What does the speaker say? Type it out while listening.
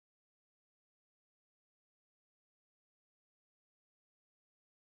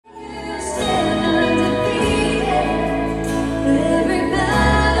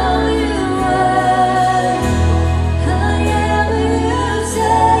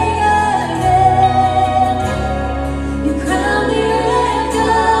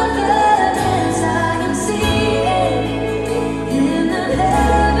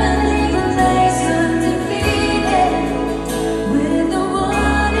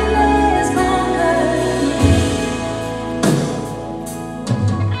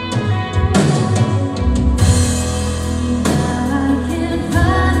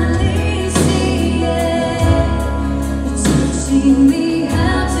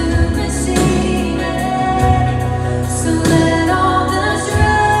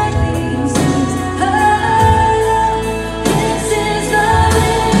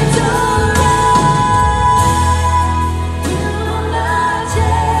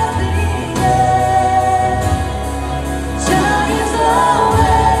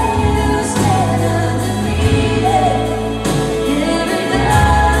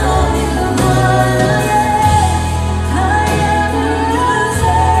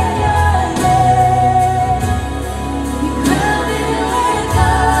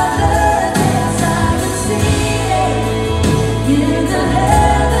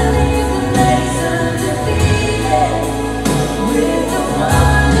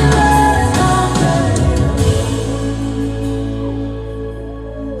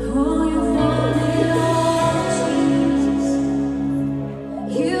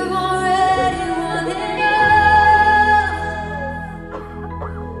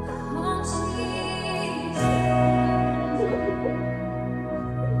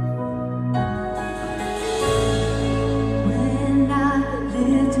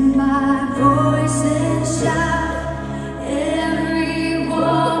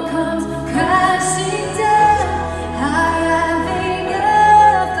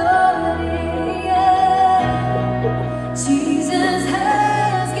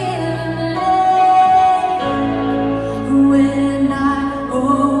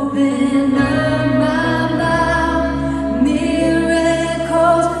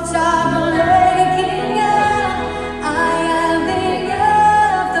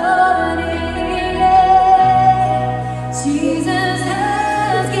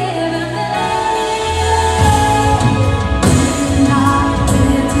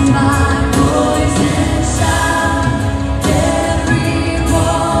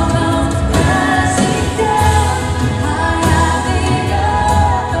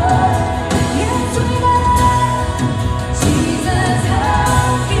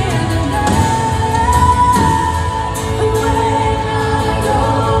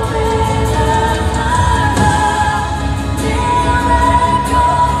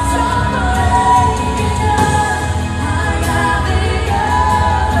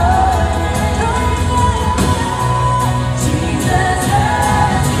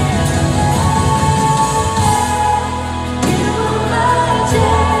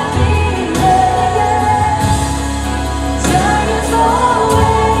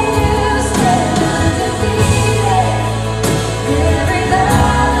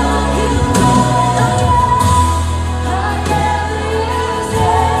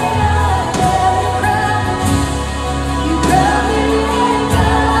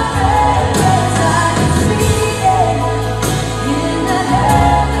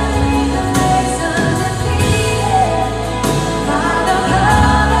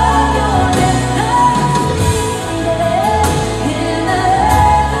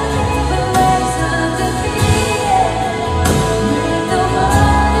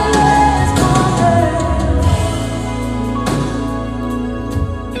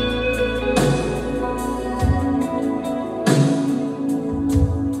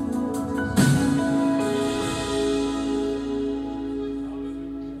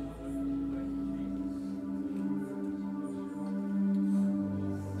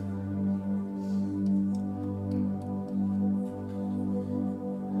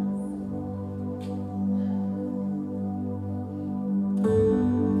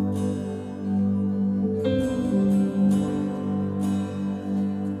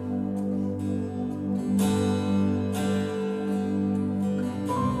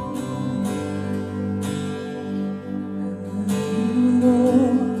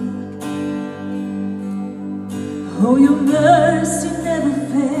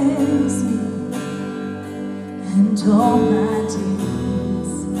all my days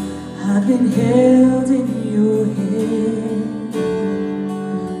I've been held in your hand.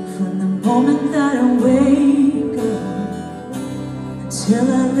 From the moment that I wake up until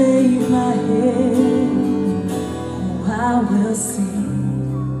I lay my head, oh, I will sing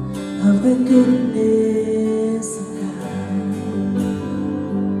of the goodness of God.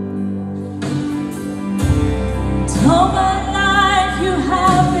 And all my life you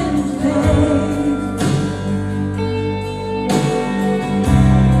have been faithful.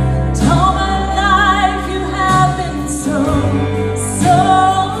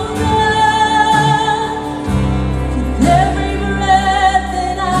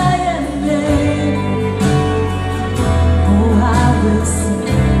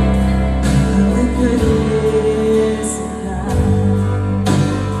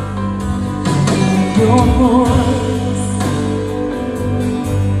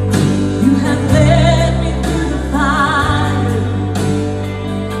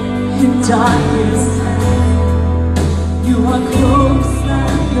 Darkness, you are close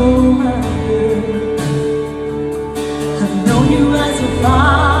like no other. I've known you as a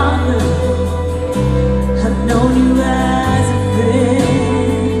father, I've known you as a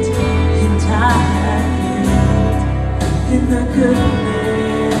friend, and I have lived in the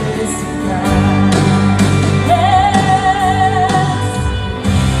goodness of God. Yes,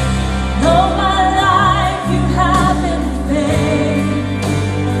 all my life you have been faithful.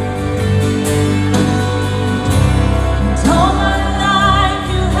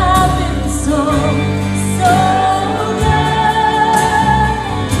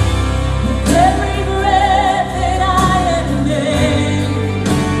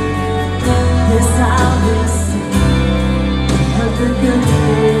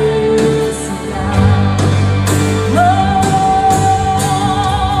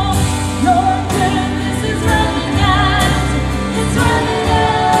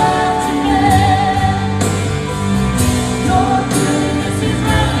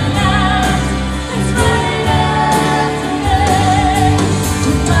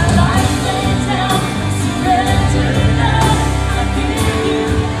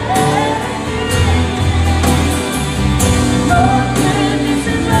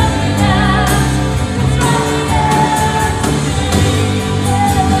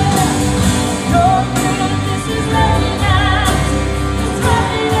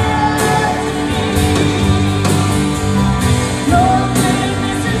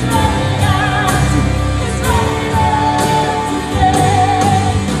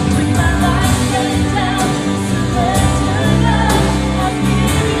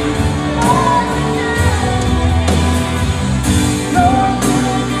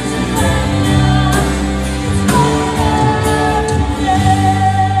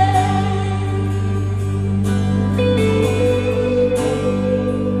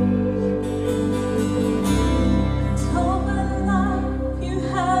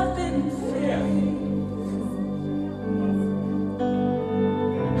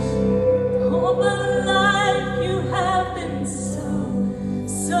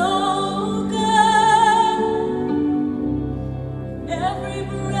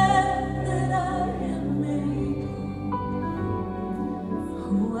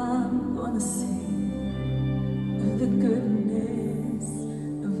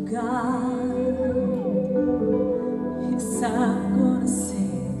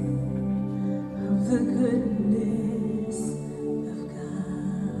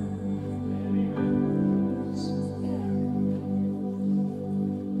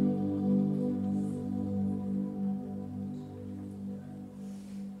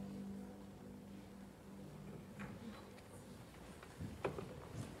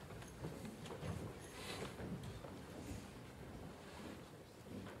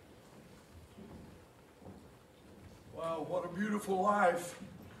 Wow, what a beautiful life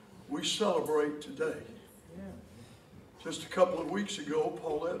we celebrate today. Yeah. Just a couple of weeks ago,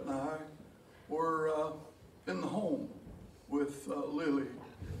 Paulette and I were in the home with Lily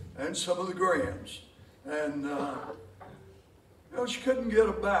and some of the Grahams. And you know, she couldn't get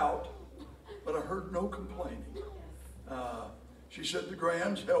about, but I heard no complaining. She said the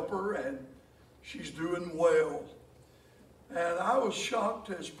Grahams help her and she's doing well. And I was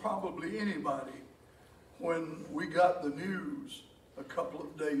shocked as probably anybody when we got the news a couple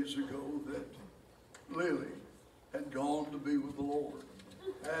of days ago that Lily had gone to be with the Lord.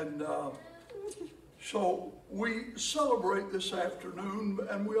 And so we celebrate this afternoon,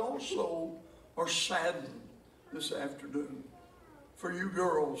 and we also are saddened this afternoon for you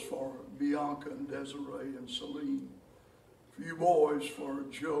girls, for Bianca and Desiree and Celine, for you boys, for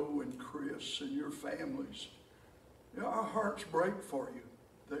Joe and Chris and your families. You know, our hearts break for you.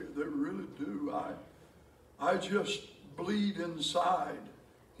 They really do. I just bleed inside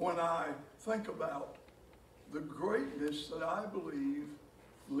when I think about the greatness that I believe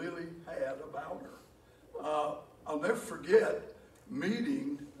Lily had about her. I'll never forget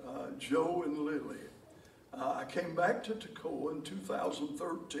meeting Joe and Lily. I came back to Toccoa in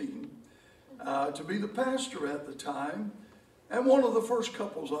 2013 to be the pastor at the time, and one of the first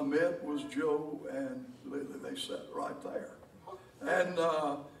couples I met was Joe and Lily. They sat right there. And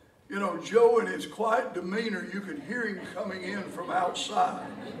you know, Joe in his quiet demeanor, you could hear him coming in from outside.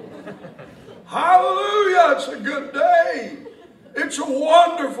 Hallelujah, it's a good day. It's a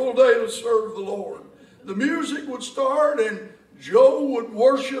wonderful day to serve the Lord. The music would start and Joe would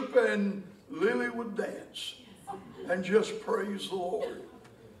worship and Lily would dance and just praise the Lord.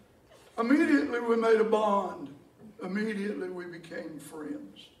 Immediately we made a bond. Immediately we became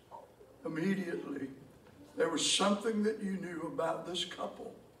friends. Immediately there was something that you knew about this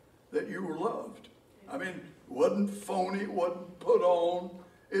couple, that you were loved. I mean, it wasn't phony, it wasn't put on,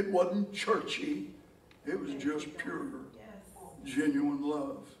 it wasn't churchy. It was just pure, genuine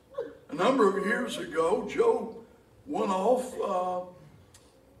love. A number of years ago, Joe went off.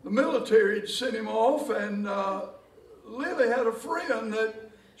 The military had sent him off, and Lily had a friend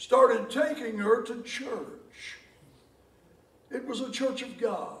that started taking her to church. It was a church of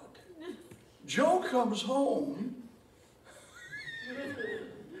God. Joe comes home.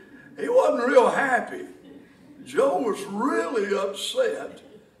 He wasn't real happy. Joe was really upset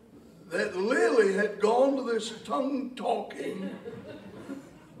that Lily had gone to this tongue-talking,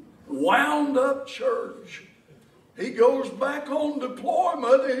 wound-up church. He goes back on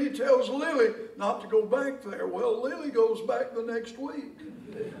deployment and he tells Lily not to go back there. Well, Lily goes back the next week.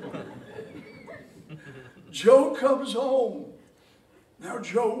 Joe comes home. Now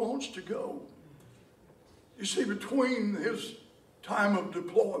Joe wants to go. You see, between his time of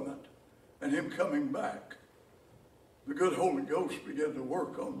deployment and him coming back, the good Holy Ghost began to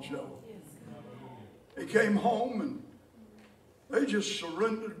work on Joe. He came home and they just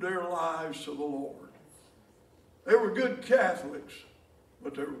surrendered their lives to the Lord. They were good Catholics,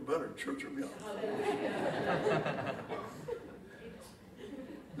 but they were better Church of God.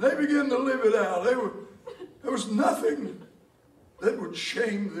 They began to live it out. There was nothing that would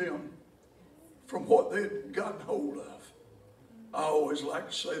shame them from what they had gotten hold of. I always like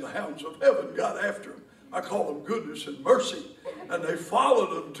to say the hounds of heaven got after them. I call them goodness and mercy. And they followed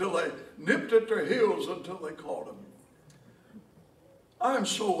them until they nipped at their heels until they caught them. I am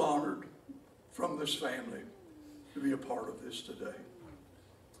so honored from this family to be a part of this today.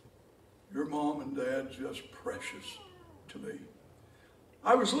 Your mom and dad just precious to me.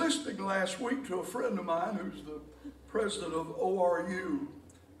 I was listening last week to a friend of mine who's the president of ORU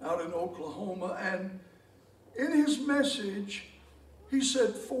out in Oklahoma, and in his message he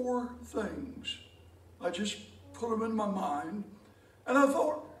said 4 things. I just put them in my mind, and I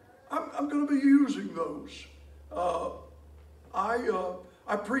thought I'm going to be using those.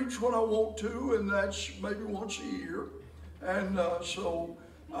 I preach when I want to, and that's maybe once a year, and so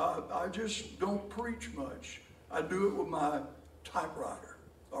I just don't preach much. I do it with my typewriter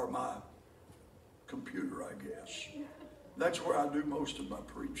or my computer, I guess. That's where I do most of my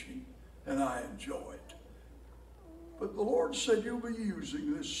preaching, and I enjoy it. But the Lord said you'll be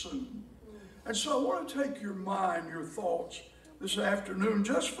using this soon. And so I want to take your mind, your thoughts this afternoon,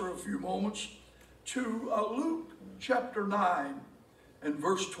 just for a few moments, to Luke chapter 9 and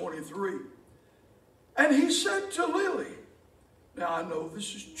verse 23. And he said to Lily, now I know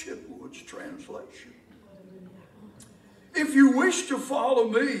this is Chitwood's translation, if you wish to follow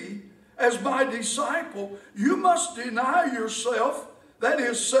me as my disciple, you must deny yourself, that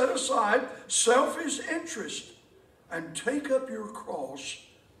is, set aside selfish interest, and take up your cross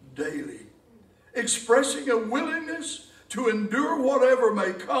daily, expressing a willingness to endure whatever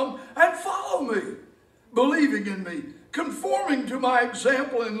may come and follow me, believing in me, conforming to my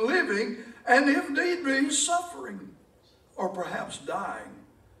example in living, and if need be, suffering, or perhaps dying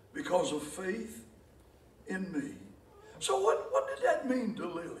because of faith in me. So what did that mean to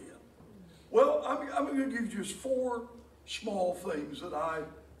Lillian? Well, I'm going to give you just 4 small things that I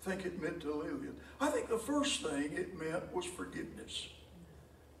think it meant to Lillian. I think the first thing it meant was forgiveness.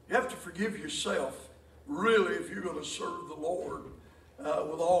 You have to forgive yourself, really, if you're going to serve the Lord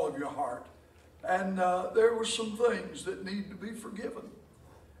with all of your heart. And there were some things that need to be forgiven.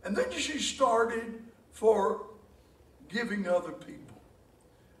 And then she started for giving other people.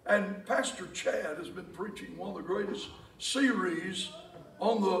 And Pastor Chad has been preaching one of the greatest series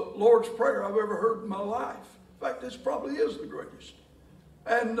on the Lord's Prayer I've ever heard in my life. In fact, this probably is the greatest.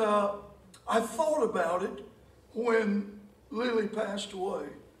 And I thought about it when Lily passed away,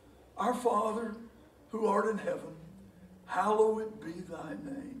 "Our Father who art in heaven, hallowed be thy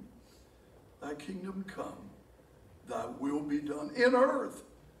name. Thy kingdom come, thy will be done in earth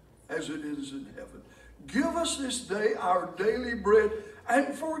as it is in heaven. Give us this day our daily bread,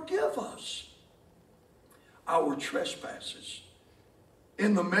 and forgive us our trespasses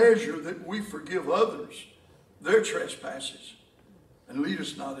in the measure that we forgive others their trespasses. And lead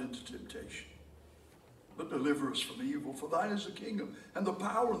us not into temptation, but deliver us from evil. For thine is the kingdom and the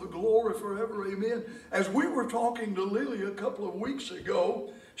power and the glory forever. Amen." As we were talking to Lily a couple of weeks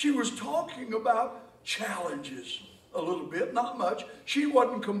ago, she was talking about challenges a little bit, not much. She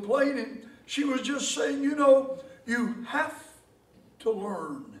wasn't complaining. She was just saying, you know, you have to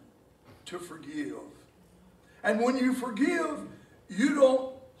learn to forgive. And when you forgive, you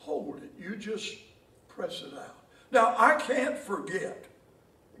don't hold it. You just press it out. Now, I can't forget.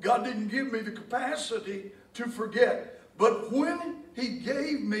 God didn't give me the capacity to forget. But when he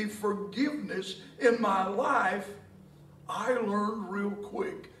gave me forgiveness in my life, I learned real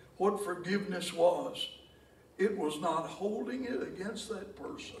quick what forgiveness was. It was not holding it against that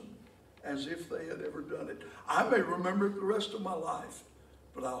person as if they had ever done it. I may remember it the rest of my life,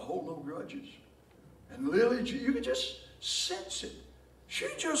 but I'll hold no grudges. And Lily, you could just sense it. She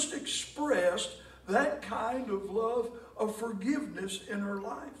just expressed that kind of love, of forgiveness in her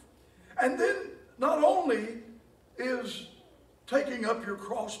life. And then not only is taking up your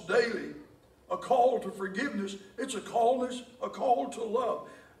cross daily a call to forgiveness, it's a call to love.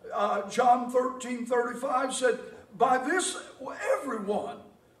 John 13:35 said, "By this everyone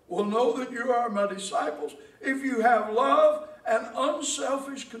will know that you are my disciples, if you have love and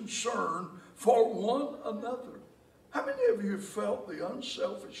unselfish concern for one another." How many of you have felt the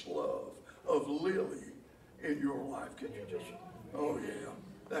unselfish love of Lily in your life? Can you just, oh yeah,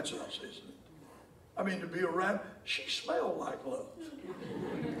 that's us, isn't it? I mean, to be around, she smelled like love.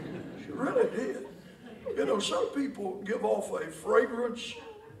 She really did. You know, some people give off a fragrance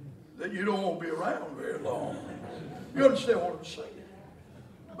that you don't want to be around very long. You understand what I'm saying?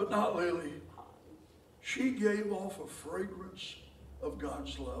 But not Lily. She gave off a fragrance of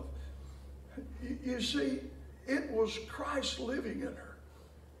God's love. You see, it was Christ living in her.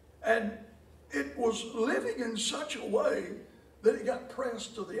 And it was living in such a way that it got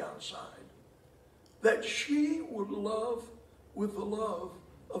pressed to the outside. That she would love with the love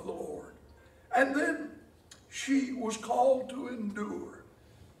of the Lord. And then she was called to endure.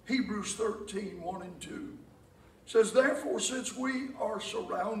 Hebrews 13:1 and 2 says, "Therefore, since we are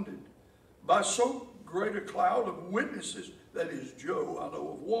surrounded by so great a cloud of witnesses," that is Joe, I know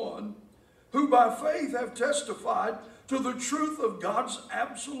of one, "who by faith have testified to the truth of God's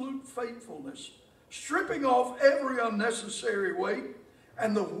absolute faithfulness, stripping off every unnecessary weight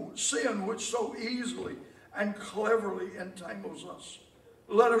and the sin which so easily and cleverly entangles us.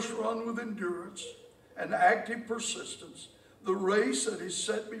 Let us run with endurance and active persistence the race that is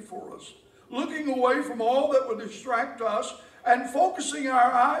set before us, looking away from all that would distract us and focusing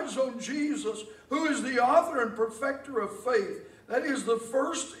our eyes on Jesus, who is the author and perfecter of faith. That is the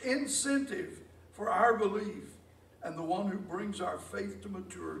first incentive for our belief and the one who brings our faith to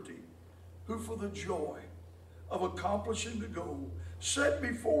maturity, who for the joy of accomplishing the goal set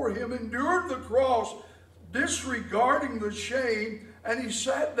before him endured the cross, disregarding the shame, and he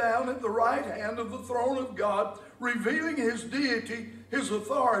sat down at the right hand of the throne of God, revealing his deity, his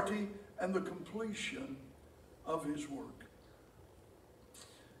authority, and the completion of his work."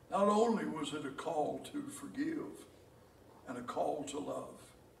 Not only was it a call to forgive, and a call to love,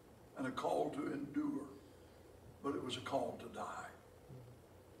 and a call to endure, but it was a call to die.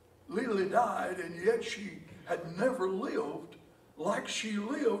 Lily died, and yet she had never lived like she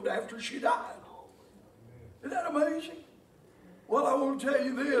lived after she died. Isn't that amazing? Well, I want to tell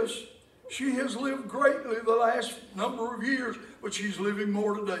you this. She has lived greatly the last number of years, but she's living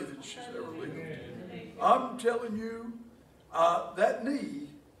more today than she's ever lived. I'm telling you, that knee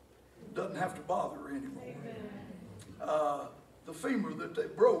doesn't have to bother her anymore. The femur that they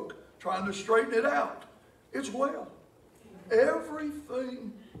broke, trying to straighten it out, it's well.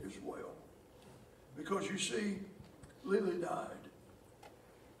 Everything is well. Because you see, Lily died.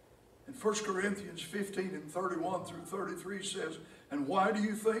 And 1 Corinthians 15:31 through 33 says, "And why do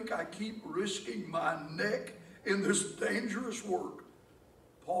you think I keep risking my neck in this dangerous work?"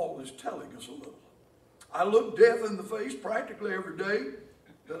 Paul is telling us a little. "I look death in the face practically every day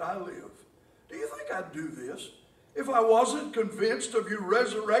that I live. Do you think I'd do this if I wasn't convinced of your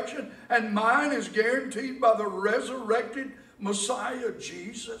resurrection, and mine is guaranteed by the resurrected Messiah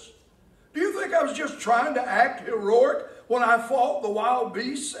Jesus? Do you think I was just trying to act heroic when I fought the wild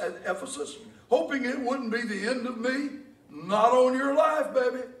beasts at Ephesus, hoping it wouldn't be the end of me? Not on your life,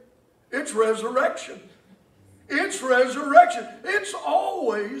 baby. It's resurrection. It's resurrection. It's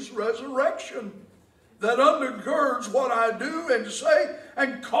always resurrection that undergirds what I do and say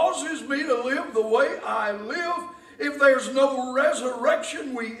and causes me to live the way I live. If there's no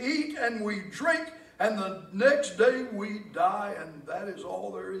resurrection, we eat and we drink, and the next day we die, and that is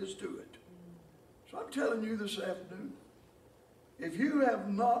all there is to it. So I'm telling you this afternoon, if you have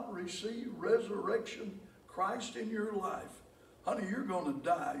not received resurrection Christ in your life, honey, you're going to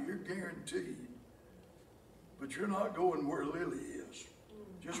die. You're guaranteed. But you're not going where Lily is.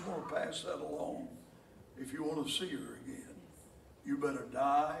 Just want to pass that along. If you want to see her again, you better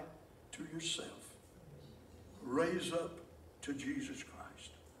die to yourself. Raise up to Jesus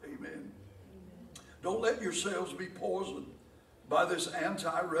Christ. Amen. Don't let yourselves be poisoned by this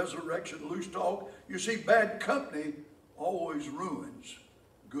anti-resurrection loose talk. You see, bad company always ruins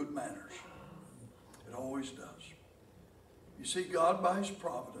good manners. It always does. You see, God, by his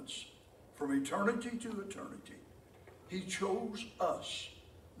providence, from eternity to eternity, he chose us,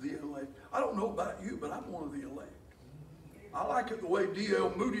 the elect. I don't know about you, but I'm one of the elect. I like it the way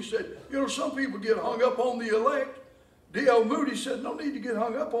D.L. Moody said, you know, some people get hung up on the elect. D.L. Moody said, no need to get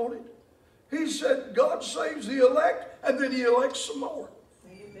hung up on it. He said, God saves the elect, and then he elects some more.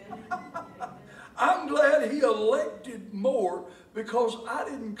 Amen. I'm glad he elected more, because I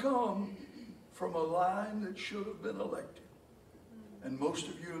didn't come from a line that should have been elected. And most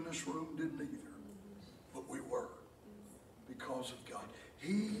of you in this room didn't either. But we were, because of God.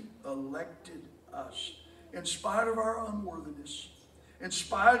 He elected us. In spite of our unworthiness, in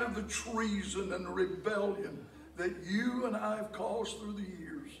spite of the treason and the rebellion that you and I have caused through the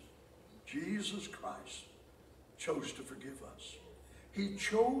years, Jesus Christ chose to forgive us. He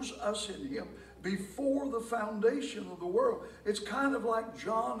chose us in him before the foundation of the world. It's kind of like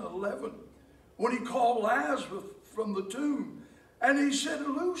John 11, when he called Lazarus from the tomb, and he said,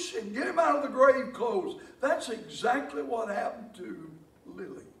 loose him, get him out of the grave clothes. That's exactly what happened to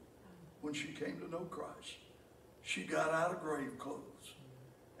Lily when she came to know Christ. She got out of grave clothes,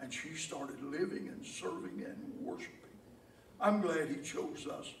 and she started living and serving and worshiping. I'm glad he chose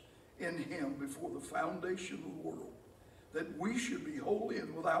us in him before the foundation of the world, that we should be holy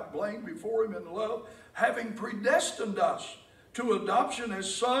and without blame before him in love, having predestined us to adoption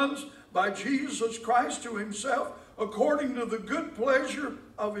as sons by Jesus Christ to himself, according to the good pleasure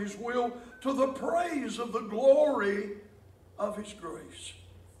of his will, to the praise of the glory of his grace.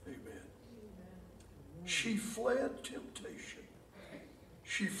 Amen. She fled temptation.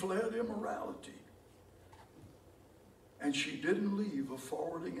 She fled immorality. And she didn't leave a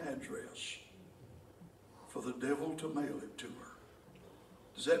forwarding address for the devil to mail it to her.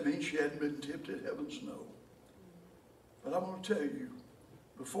 Does that mean she hadn't been tempted? Heavens, no. But I'm going to tell you,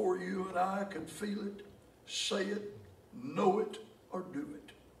 before you and I could feel it, say it, know it, or do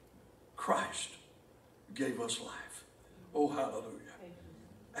it, Christ gave us life. Oh, hallelujah.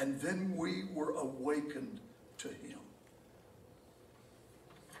 And then we were awakened to him.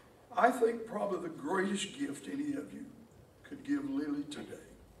 I think probably the greatest gift any of you could give Lily today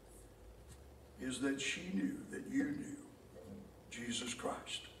is that she knew that you knew Jesus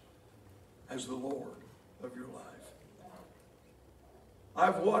Christ as the Lord of your life.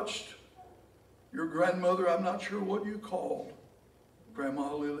 I've watched your grandmother, I'm not sure what you called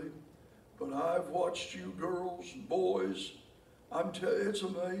Grandma Lily, but I've watched you girls and boys. I'm telling you, it's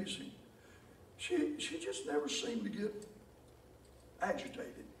amazing. She just never seemed to get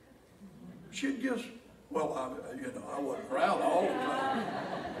agitated. She'd just, well, I wasn't around all the time.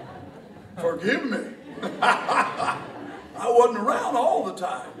 Forgive me. I wasn't around all the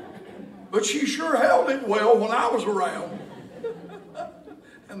time. But she sure held it well when I was around.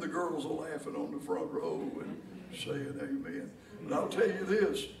 And the girls are laughing on the front row and saying amen. But I'll tell you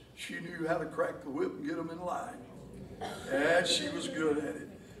this, she knew how to crack the whip and get them in line. And she was good at it.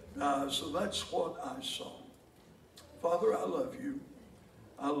 So that's what I saw. Father, I love you.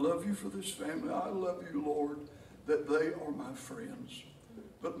 I love you for this family. I love you, Lord, that they are my friends.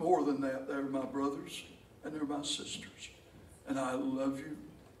 But more than that, they're my brothers and they're my sisters. And I love you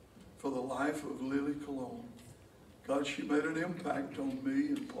for the life of Lily Colon. God, she made an impact on me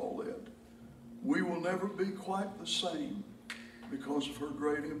and Paulette. We will never be quite the same because of her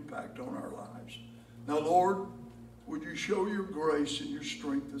great impact on our lives. Now, Lord, would you show your grace and your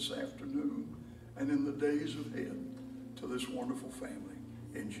strength this afternoon and in the days ahead to this wonderful family,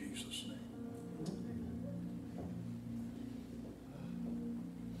 in Jesus' name.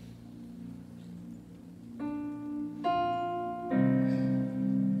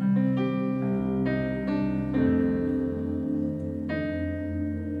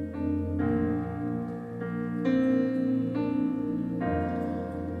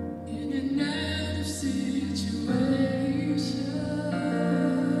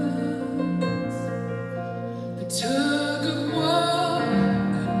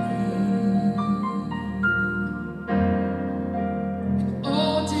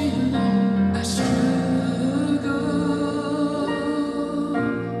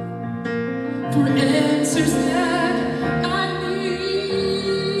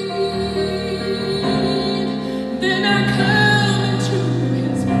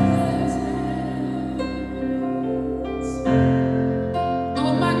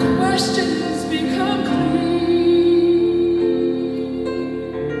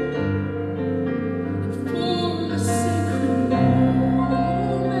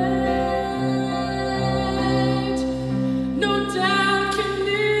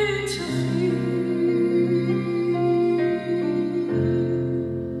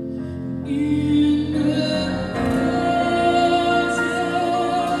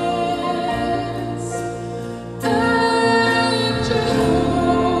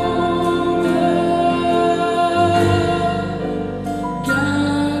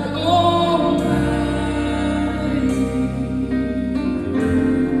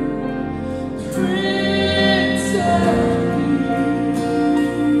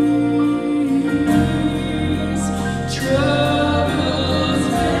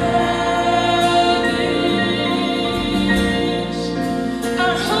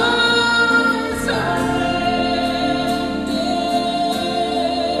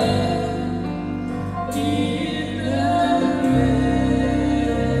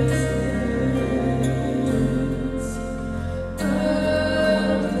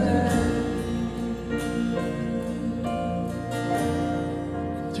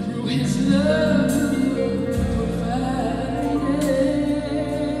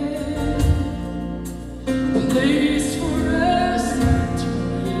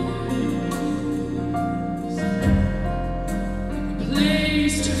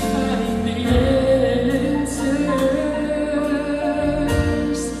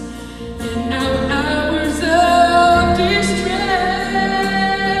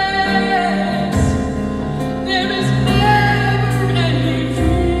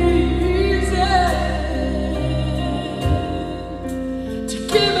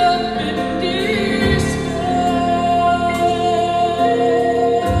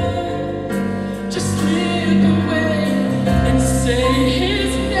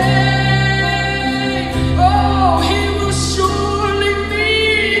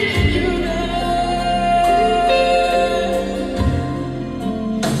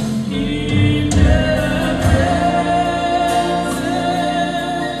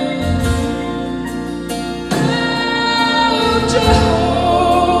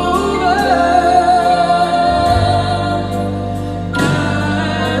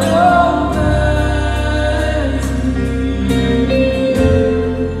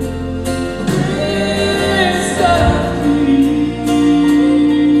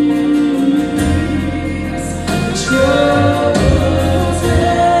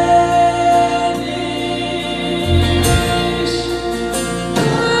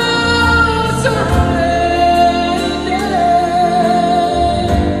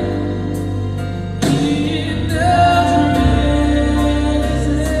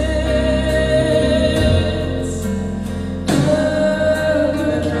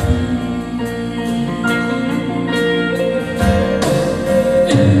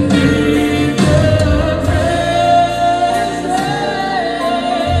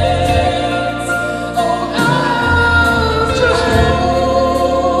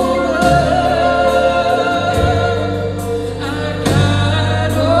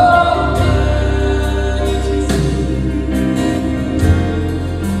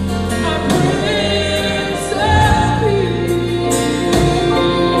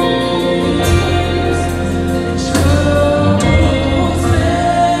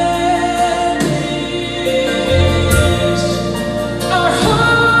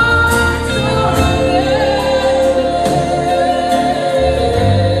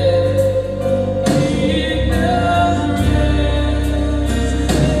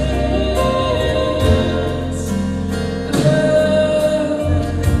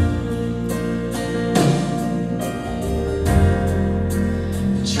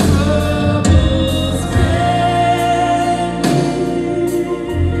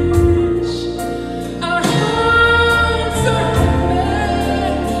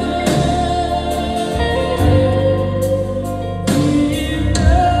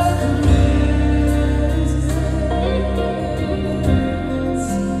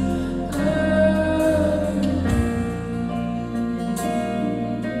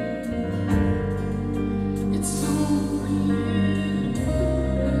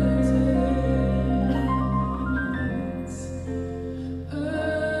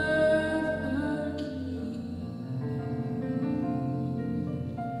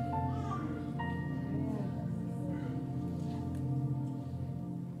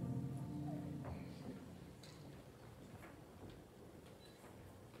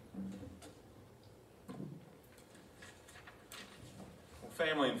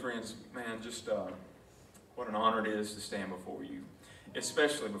 Family and friends, man, just what an honor it is to stand before you,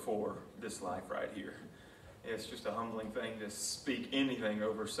 especially before this life right here. It's just a humbling thing to speak anything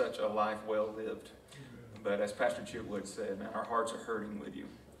over such a life well lived. But as Pastor Chitwood said, man, our hearts are hurting with you.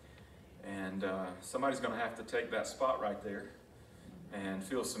 And somebody's going to have to take that spot right there and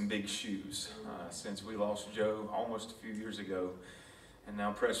fill some big shoes since we lost Joe almost a few years ago, and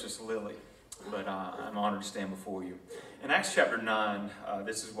now precious Lily. But I'm honored to stand before you. In Acts chapter 9,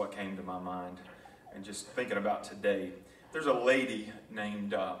 this is what came to my mind, and just thinking about today. There's a lady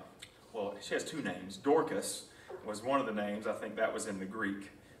named, well, she has two names. Dorcas was one of the names. I think that was in the Greek.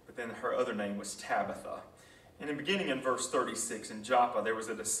 But then her other name was Tabitha. And beginning in verse 36, in Joppa, there was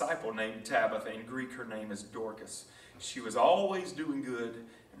a disciple named Tabitha. In Greek, her name is Dorcas. She was always doing good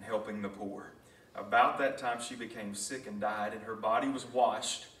and helping the poor. About that time, she became sick and died, and her body was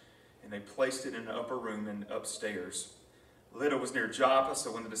washed, and they placed it in the upper room and upstairs. Lydda was near Joppa,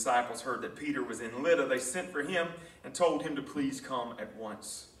 so when the disciples heard that Peter was in Lydda, they sent for him and told him to please come at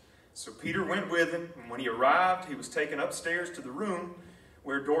once. So Peter went with him, and when he arrived, he was taken upstairs to the room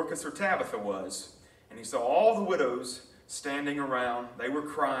where Dorcas or Tabitha was. And he saw all the widows standing around. They were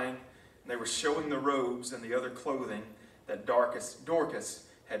crying, and they were showing the robes and the other clothing that Dorcas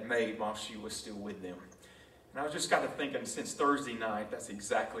had made while she was still with them. And I just got to thinking, since Thursday night, that's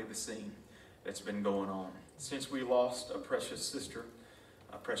exactly the scene that's been going on. Since we lost a precious sister,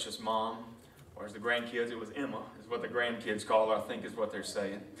 a precious mom, or as the grandkids, it was Emma, is what the grandkids call her, I think is what they're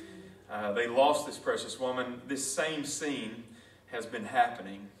saying. They lost this precious woman. This same scene has been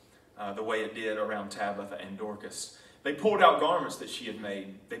happening the way it did around Tabitha and Dorcas. They pulled out garments that she had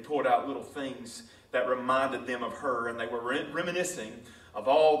made. They pulled out little things that reminded them of her, and they were reminiscing of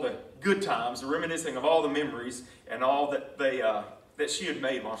all the good times, reminiscing of all the memories and all that that she had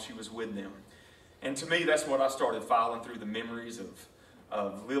made while she was with them. And to me, that's what I started filing through the memories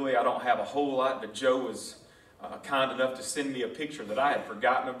of Lily. I don't have a whole lot, but Joe was kind enough to send me a picture that I had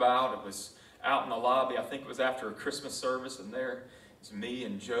forgotten about. It was out in the lobby. I think it was after a Christmas service, and there it's me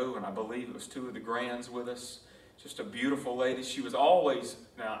and Joe, and I believe it was two of the grands with us. Just a beautiful lady. She was always,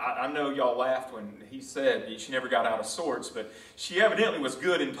 now I know y'all laughed when he said she never got out of sorts, but she evidently was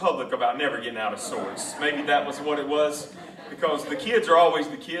good in public about never getting out of sorts. Maybe that was what it was, because the kids are always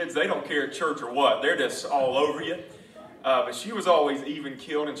the kids. They don't care at church or what. They're just all over you. But she was always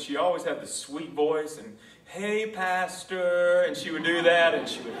even-keeled, and she always had this sweet voice, and hey, pastor, and she would do that, and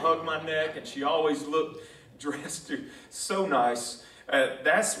she would hug my neck, and she always looked dressed so nice.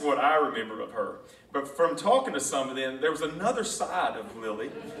 That's what I remember of her. But from talking to some of them, there was another side of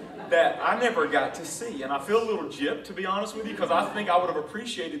Lily that I never got to see. And I feel a little gypped, to be honest with you, because I think I would have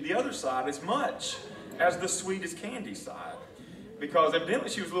appreciated the other side as much as the sweet as candy side. Because evidently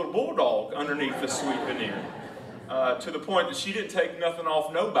she was a little bulldog underneath the sweet veneer. To the point that she didn't take nothing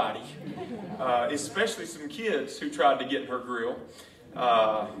off nobody, especially some kids who tried to get in her grill.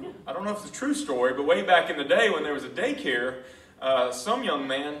 I don't know if it's a true story, but way back in the day when there was a daycare, some young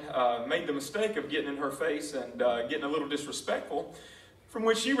man made the mistake of getting in her face and getting a little disrespectful, from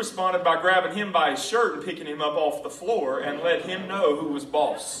which she responded by grabbing him by his shirt and picking him up off the floor and let him know who was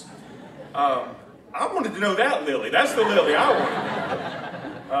boss. I wanted to know that Lily. That's the Lily I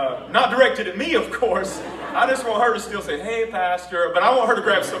wanted. Not directed at me, of course. I just want her to still say, hey, pastor, but I want her to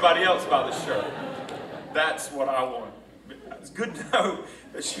grab somebody else by the shirt. That's what I want. It's good to know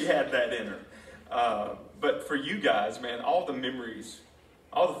that she had that in her. But for you guys, man, all the memories,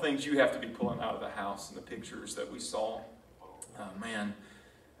 all the things you have to be pulling out of the house and the pictures that we saw, man,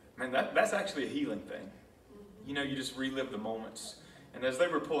 that's actually a healing thing. You know, you just relive the moments. And as they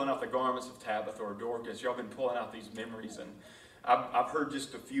were pulling out the garments of Tabitha or Dorcas, y'all been pulling out these memories, and I've heard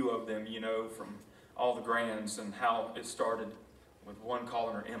just a few of them, you know, from all the grands, and how it started with one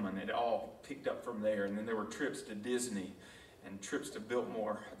calling her Emma, and it all picked up from there. And then there were trips to Disney and trips to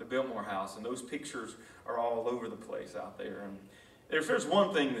the Biltmore House, and those pictures are all over the place out there. And if there's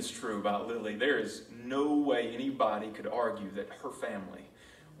one thing that's true about Lily, there is no way anybody could argue that her family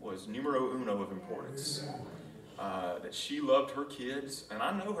was numero uno of importance. That she loved her kids, and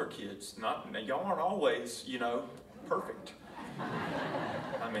I know her kids. Y'all aren't always, you know, perfect.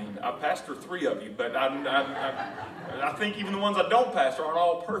 I mean, I pastor 3 of you, but I think even the ones I don't pastor aren't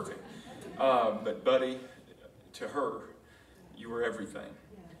all perfect. But buddy, to her, you were everything.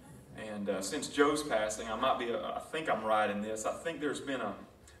 And since Joe's passing, I think I'm right in this. I think there's been a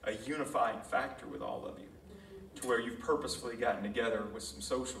unifying factor with all of you, to where you've purposefully gotten together with some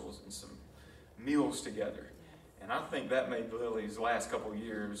socials and some meals together. And I think that made Lily's last couple of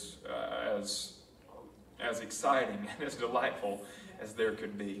years as exciting and as delightful as there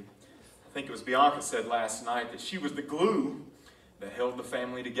could be. I think it was Bianca said last night that she was the glue that held the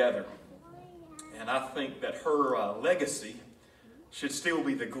family together. And I think that her legacy should still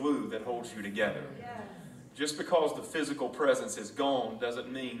be the glue that holds you together. Just because the physical presence is gone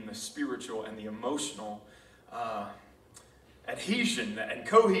doesn't mean the spiritual and the emotional adhesion and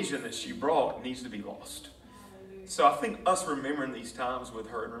cohesion that she brought needs to be lost. So I think us remembering these times with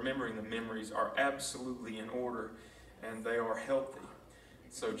her and remembering the memories are absolutely in order, and they are healthy.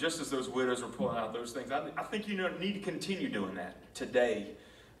 So just as those widows are pulling out those things, I think you need to continue doing that today,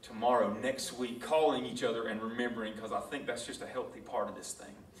 tomorrow, next week, calling each other and remembering, because I think that's just a healthy part of this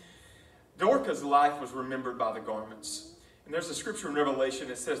thing. Dorcas' life was remembered by the garments. And there's a scripture in Revelation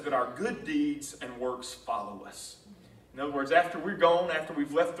that says that our good deeds and works follow us. In other words, after we're gone, after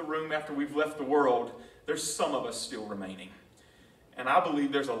we've left the room, after we've left the world, there's some of us still remaining. And I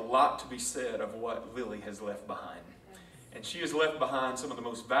believe there's a lot to be said of what Lily has left behind. And she has left behind some of the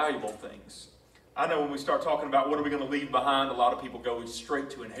most valuable things. I know when we start talking about what are we going to leave behind, a lot of people go straight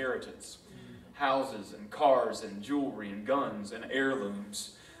to inheritance. Houses and cars and jewelry and guns and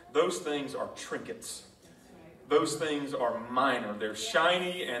heirlooms. Those things are trinkets. Those things are minor. They're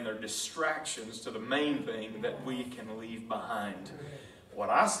shiny and they're distractions to the main thing that we can leave behind. What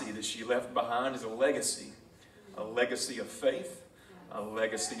I see that she left behind is a legacy of faith, a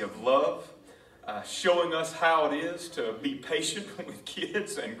legacy of love, showing us how it is to be patient with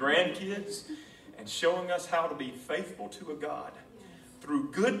kids and grandkids, and showing us how to be faithful to a God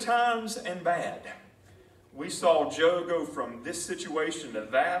through good times and bad. We saw Joe go from this situation to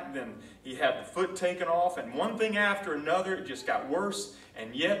that, then he had the foot taken off, and one thing after another, it just got worse,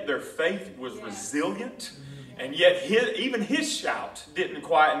 and yet their faith was resilient, and yet even his shout didn't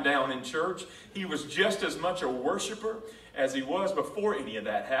quieten down in church. He was just as much a worshiper as he was before any of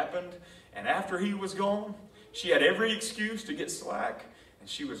that happened, and after he was gone, she had every excuse to get slack, and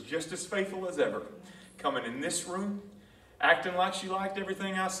she was just as faithful as ever, coming in this room, acting like she liked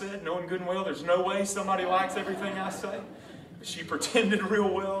everything I said, knowing good and well there's no way somebody likes everything I say. But she pretended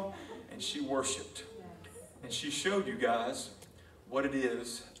real well, and she worshiped. And she showed you guys what it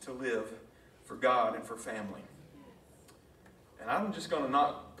is to live for God and for family. And I'm just going to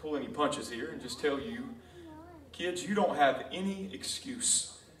not pull any punches here and just tell you, kids, you don't have any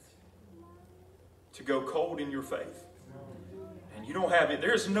excuse to go cold in your faith. And you don't have it.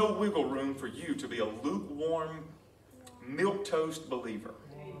 There's no wiggle room for you to be a lukewarm, milquetoast believer.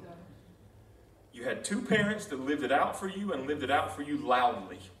 You had two parents that lived it out for you and lived it out for you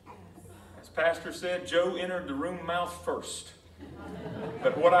loudly. As Pastor said, Joe entered the room mouth first.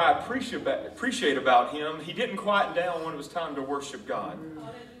 But what I appreciate about him, he didn't quiet down when it was time to worship God.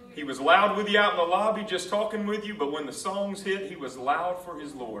 He was loud with you out in the lobby just talking with you, but when the songs hit, he was loud for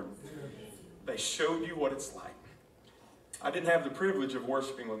his Lord. They showed you what it's like. I didn't have the privilege of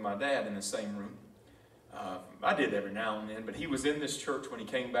worshiping with my dad in the same room. I did every now and then, but he was in this church when he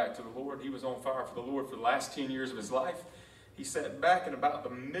came back to the Lord. He was on fire for the Lord for the last 10 years of his life. He sat back in about the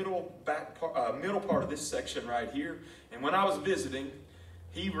middle part of this section right here. And when I was visiting,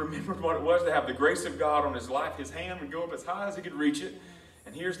 he remembered what it was to have the grace of God on his life. His hand would go up as high as he could reach it.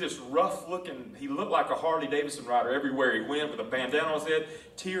 And here's this rough-looking, he looked like a Harley-Davidson rider everywhere he went with a bandana on his head,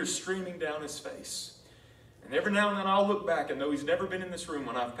 tears streaming down his face. And every now and then I'll look back, and though he's never been in this room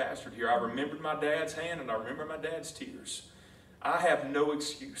when I've pastored here, I remembered my dad's hand and I remember my dad's tears. I have no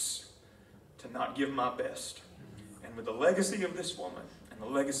excuse to not give my best. And with the legacy of this woman and the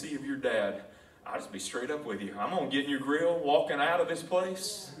legacy of your dad, I'll just be straight up with you. I'm going to get in your grill walking out of this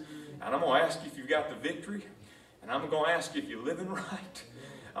place, and I'm going to ask you if you've got the victory, and I'm going to ask you if you're living right.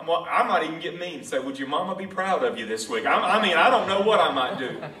 I might even get mean and say, would your mama be proud of you this week? I don't know what I might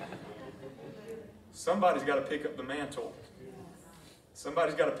do. Somebody's got to pick up the mantle.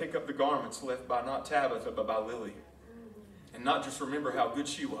 Somebody's got to pick up the garments left by not Tabitha, but by Lily. And not just remember how good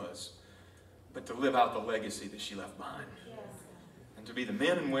she was, but to live out the legacy that she left behind. And to be the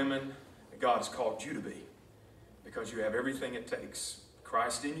men and women that God has called you to be. Because you have everything it takes.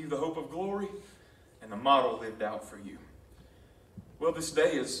 Christ in you, the hope of glory, and the model lived out for you. Well, this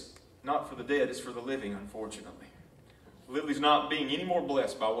day is not for the dead, it's for the living, unfortunately. Lily's not being any more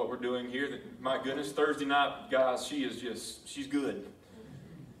blessed by what we're doing here. My goodness, Thursday night, guys, she's good.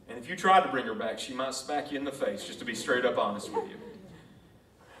 And if you tried to bring her back, she might smack you in the face, just to be straight up honest with you.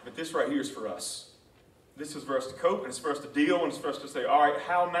 But this right here is for us. This is for us to cope, and it's for us to deal, and it's for us to say, all right,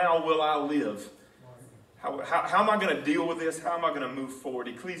 how now will I live? How am I going to deal with this? How am I going to move forward?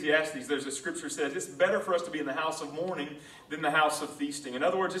 Ecclesiastes, there's a scripture that says, it's better for us to be in the house of mourning than the house of feasting. In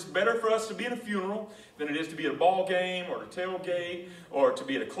other words, it's better for us to be in a funeral than it is to be at a ball game or a tailgate or to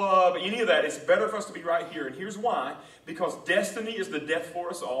be at a club. Any of that, it's better for us to be right here. And here's why. Because destiny is the death for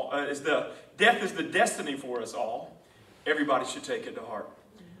us all. Death is the destiny for us all. everybody should take it to heart.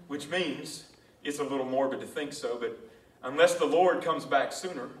 Which means, it's a little morbid to think so, but unless the Lord comes back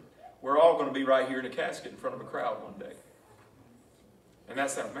sooner, we're all going to be right here in a casket in front of a crowd one day. And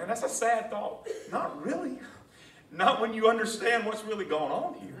that sounds, man, that's a sad thought. Not really. Not when you understand what's really going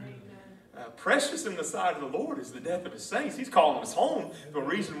on here. Precious in the sight of the Lord is the death of his saints. He's calling us home for a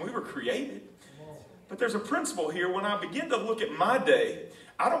reason we were created. But there's a principle here. When I begin to look at my day,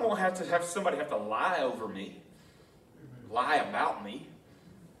 I don't want to have somebody have to lie over me, lie about me,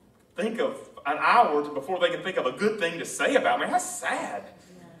 think of an hour before they can think of a good thing to say about me. That's sad.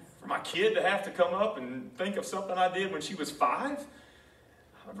 For my kid to have to come up and think of something I did when she was 5,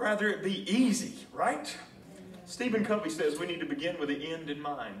 I'd rather it be easy, right? Stephen Covey says we need to begin with the end in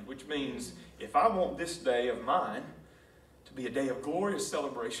mind, which means if I want this day of mine to be a day of glorious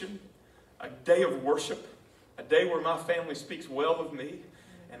celebration, a day of worship, a day where my family speaks well of me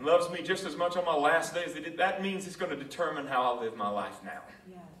and loves me just as much on my last day as they did, that means it's going to determine how I live my life now.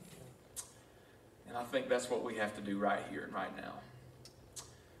 Yes. And I think that's what we have to do right here and right now.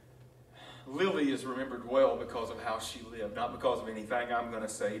 Lily is remembered well because of how she lived, not because of anything I'm going to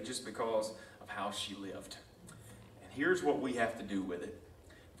say, just because of how she lived. And here's what we have to do with it.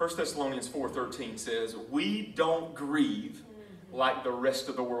 1 Thessalonians 4:13 says, we don't grieve like the rest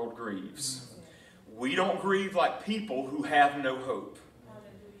of the world grieves. We don't grieve like people who have no hope.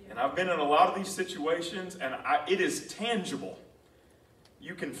 And I've been in a lot of these situations, and it is tangible.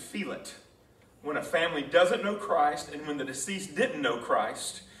 You can feel it. When a family doesn't know Christ, and when the deceased didn't know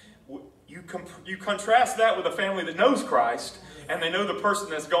Christ, you contrast that with a family that knows Christ, and they know the person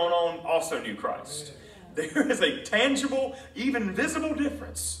that's gone on also knew Christ. There is a tangible, even visible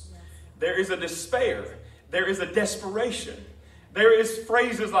difference. There is a despair. There is a desperation. There is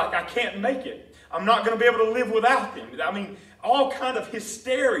phrases like, I can't make it. I'm not going to be able to live without them. I mean, all kind of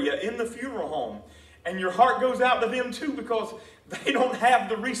hysteria in the funeral home. And your heart goes out to them too, because they don't have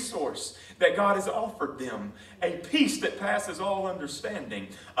the resource that God has offered them. A peace that passes all understanding.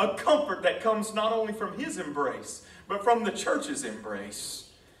 A comfort that comes not only from his embrace, but from the church's embrace.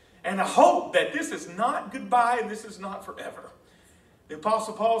 And a hope that this is not goodbye and this is not forever. The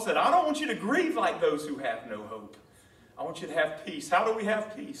Apostle Paul said, I don't want you to grieve like those who have no hope. I want you to have peace. How do we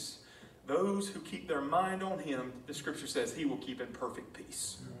have peace? Those who keep their mind on him, the scripture says he will keep in perfect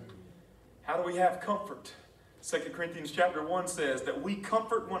peace. How do we have comfort? 2 Corinthians chapter 1 says that we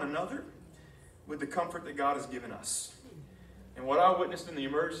comfort one another with the comfort that God has given us. And what I witnessed in the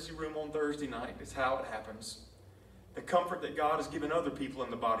emergency room on Thursday night is how it happens. The comfort that God has given other people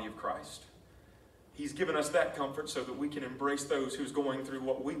in the body of Christ. He's given us that comfort so that we can embrace those who's going through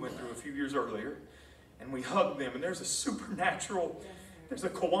what we went through a few years earlier. And we hug them, and there's a supernatural, there's a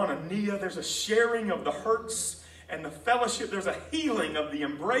koinonia, there's a sharing of the hurts and the fellowship. There's a healing of the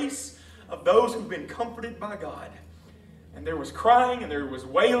embrace of those who've been comforted by God. And there was crying, and there was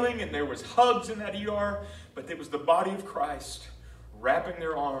wailing, and there was hugs in that ER, but it was the body of Christ wrapping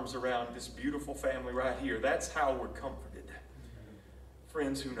their arms around this beautiful family right here. That's how we're comforted.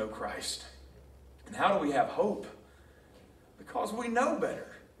 Friends who know Christ. And how do we have hope? Because we know better.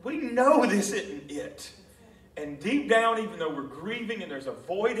 We know this isn't it. And deep down, even though we're grieving and there's a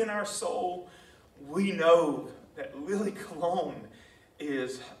void in our soul, we know that Lillian Colon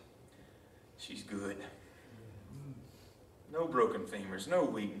she's good. No broken femurs, no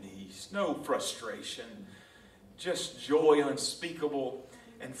weak knees, no frustration. Just joy unspeakable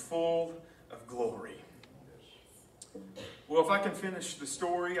and full of glory. Well, if I can finish the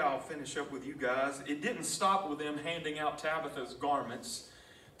story, I'll finish up with you guys. It didn't stop with them handing out Tabitha's garments.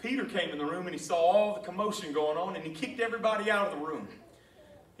 Peter came in the room and he saw all the commotion going on, and he kicked everybody out of the room.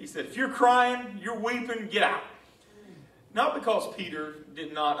 He said, if you're crying, you're weeping, get out. Not because Peter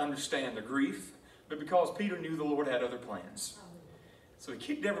did not understand the grief, but because Peter knew the Lord had other plans. So he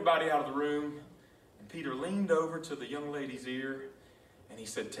kicked everybody out of the room, and Peter leaned over to the young lady's ear, and he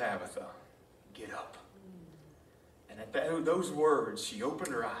said, Tabitha, get up. And at those words, she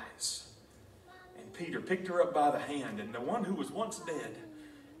opened her eyes, and Peter picked her up by the hand, and the one who was once dead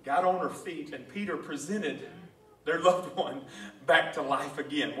got on her feet, and Peter presented their loved one back to life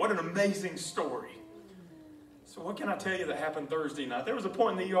again. What an amazing story. So what can I tell you that happened Thursday night? There was a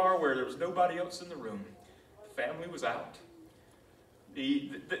point in the ER where there was nobody else in the room. The family was out.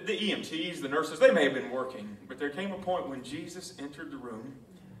 The EMTs, the nurses, they may have been working, but there came a point when Jesus entered the room,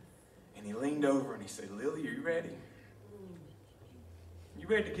 and he leaned over and he said, Lily, are you ready? You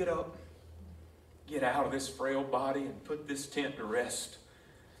ready to get up? Get out of this frail body and put this tent to rest.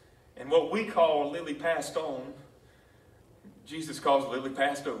 And what we call Lily passed on, Jesus calls Lily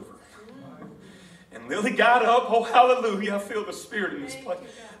passed over. And Lily got up. Oh, hallelujah. I feel the Spirit in this place.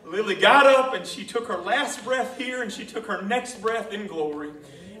 Lily got up and she took her last breath here and she took her next breath in glory.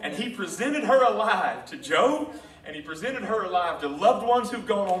 And he presented her alive to Joe, and he presented her alive to loved ones who've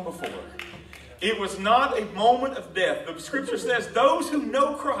gone on before. It was not a moment of death. The scripture says those who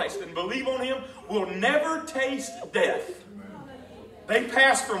know Christ and believe on him will never taste death. They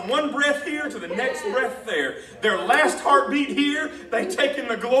pass from one breath here to the next breath there. Their last heartbeat here, they take in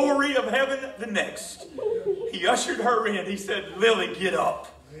the glory of heaven the next. He ushered her in. He said, Lily, get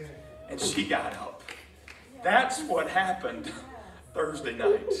up. And she got up. That's what happened Thursday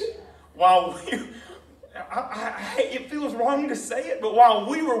night. While it feels wrong to say it, but while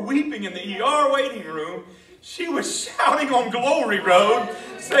we were weeping in the ER waiting room, she was shouting on Glory Road,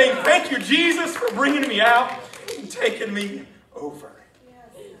 saying, thank you, Jesus, for bringing me out and taking me over.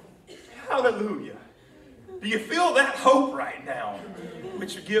 Hallelujah. Do you feel that hope right now?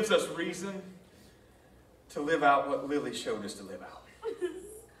 Which gives us reason to live out what Lily showed us to live out.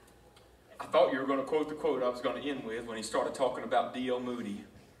 I thought you were going to quote the quote I was going to end with when he started talking about D.L. Moody.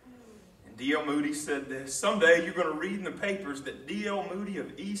 And D.L. Moody said this, someday you're going to read in the papers that D.L. Moody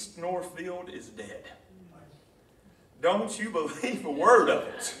of East Northfield is dead. Don't you believe a word of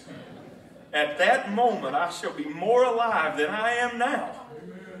it. At that moment, I shall be more alive than I am now.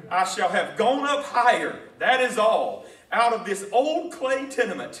 I shall have gone up higher, that is all, out of this old clay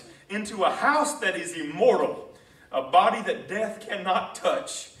tenement into a house that is immortal, a body that death cannot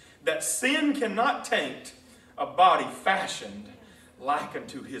touch, that sin cannot taint, a body fashioned like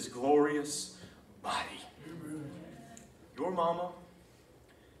unto his glorious body. Your mama,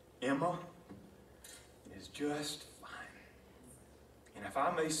 Emma, is just fine. And if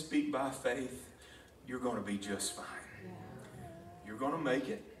I may speak by faith, you're going to be just fine. You're going to make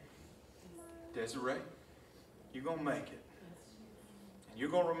it. Desiree, you're going to make it. And you're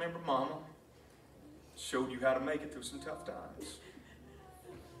going to remember Mama showed you how to make it through some tough times.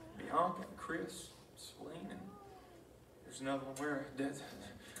 Bianca and Chris, Celine, and there's another one where,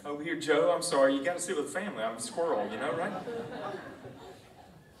 over here, Joe, I'm sorry, you got to sit with the family. I'm a squirrel, you know, right?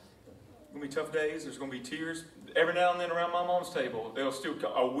 It's going to be tough days. There's going to be tears. Every now and then around my mom's table, there'll still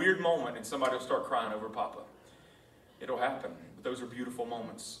come a weird moment and somebody will start crying over Papa. It'll happen. But those are beautiful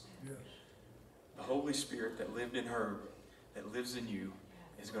moments. Yes. The Holy Spirit that lived in her, that lives in you,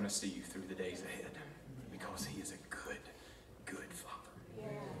 is going to see you through the days ahead. Because he is a good, good Father. Yes.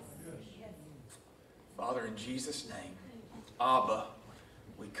 Father, in Jesus' name, Abba,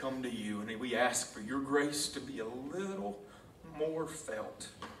 we come to you and we ask for your grace to be a little more felt.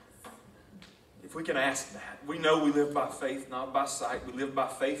 If we can ask that. We know we live by faith, not by sight. We live by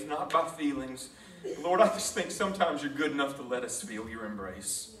faith, not by feelings. Lord, I just think sometimes you're good enough to let us feel your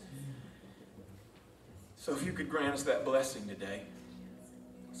embrace. So if you could grant us that blessing today,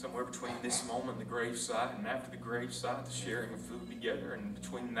 somewhere between this moment and the graveside, and after the graveside, the sharing of food together, and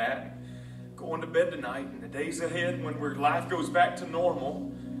between that, going to bed tonight, and the days ahead when life goes back to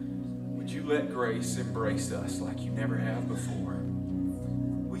normal, would you let grace embrace us like you never have before?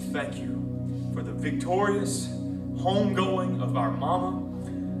 We thank you for the victorious homegoing of our mama,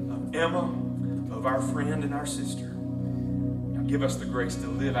 of Emma, of our friend and our sister. Now give us the grace to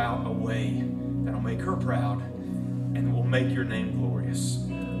live out a way that'll make her proud and will make your name glorious.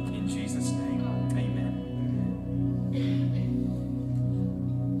 In Jesus' name, amen.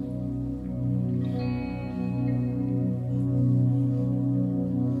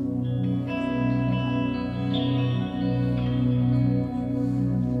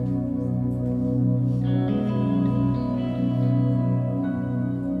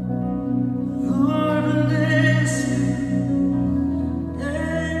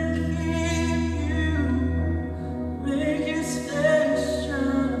 Make his face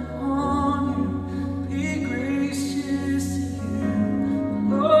shine upon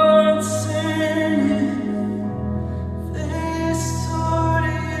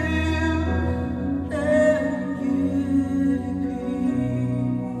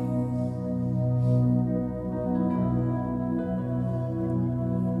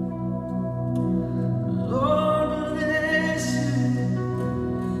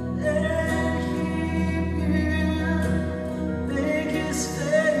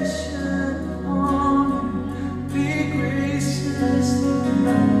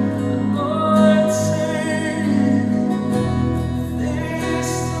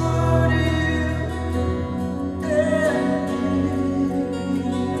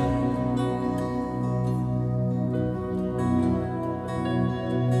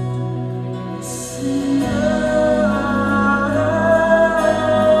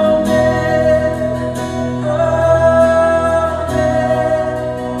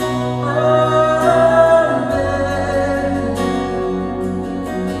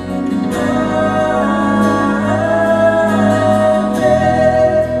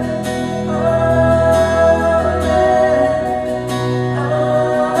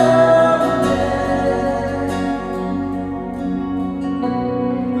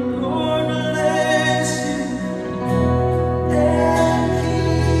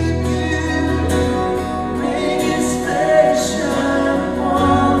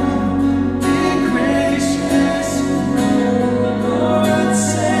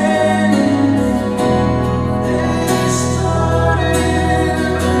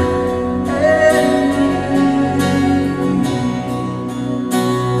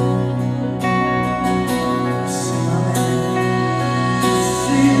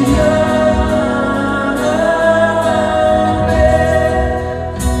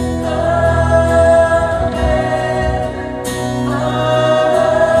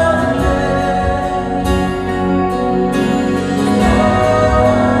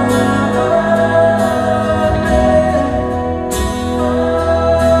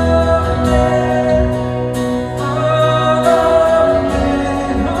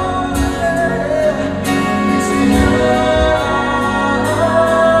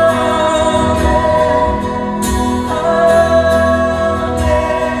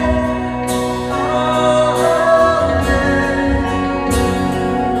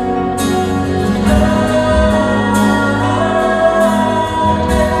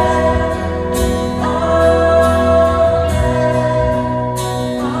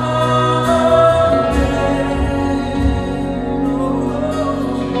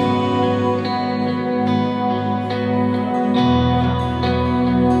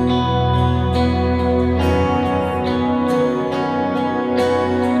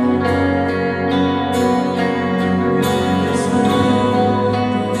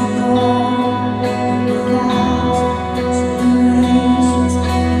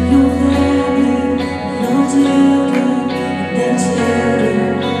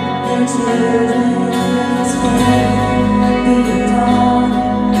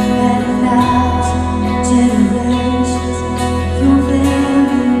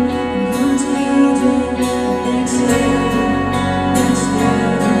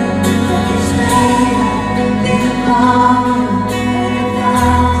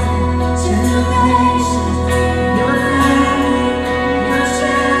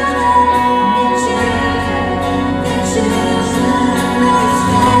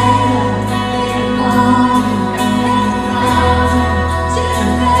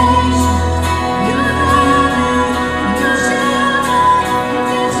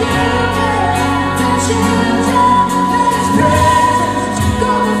Jesus.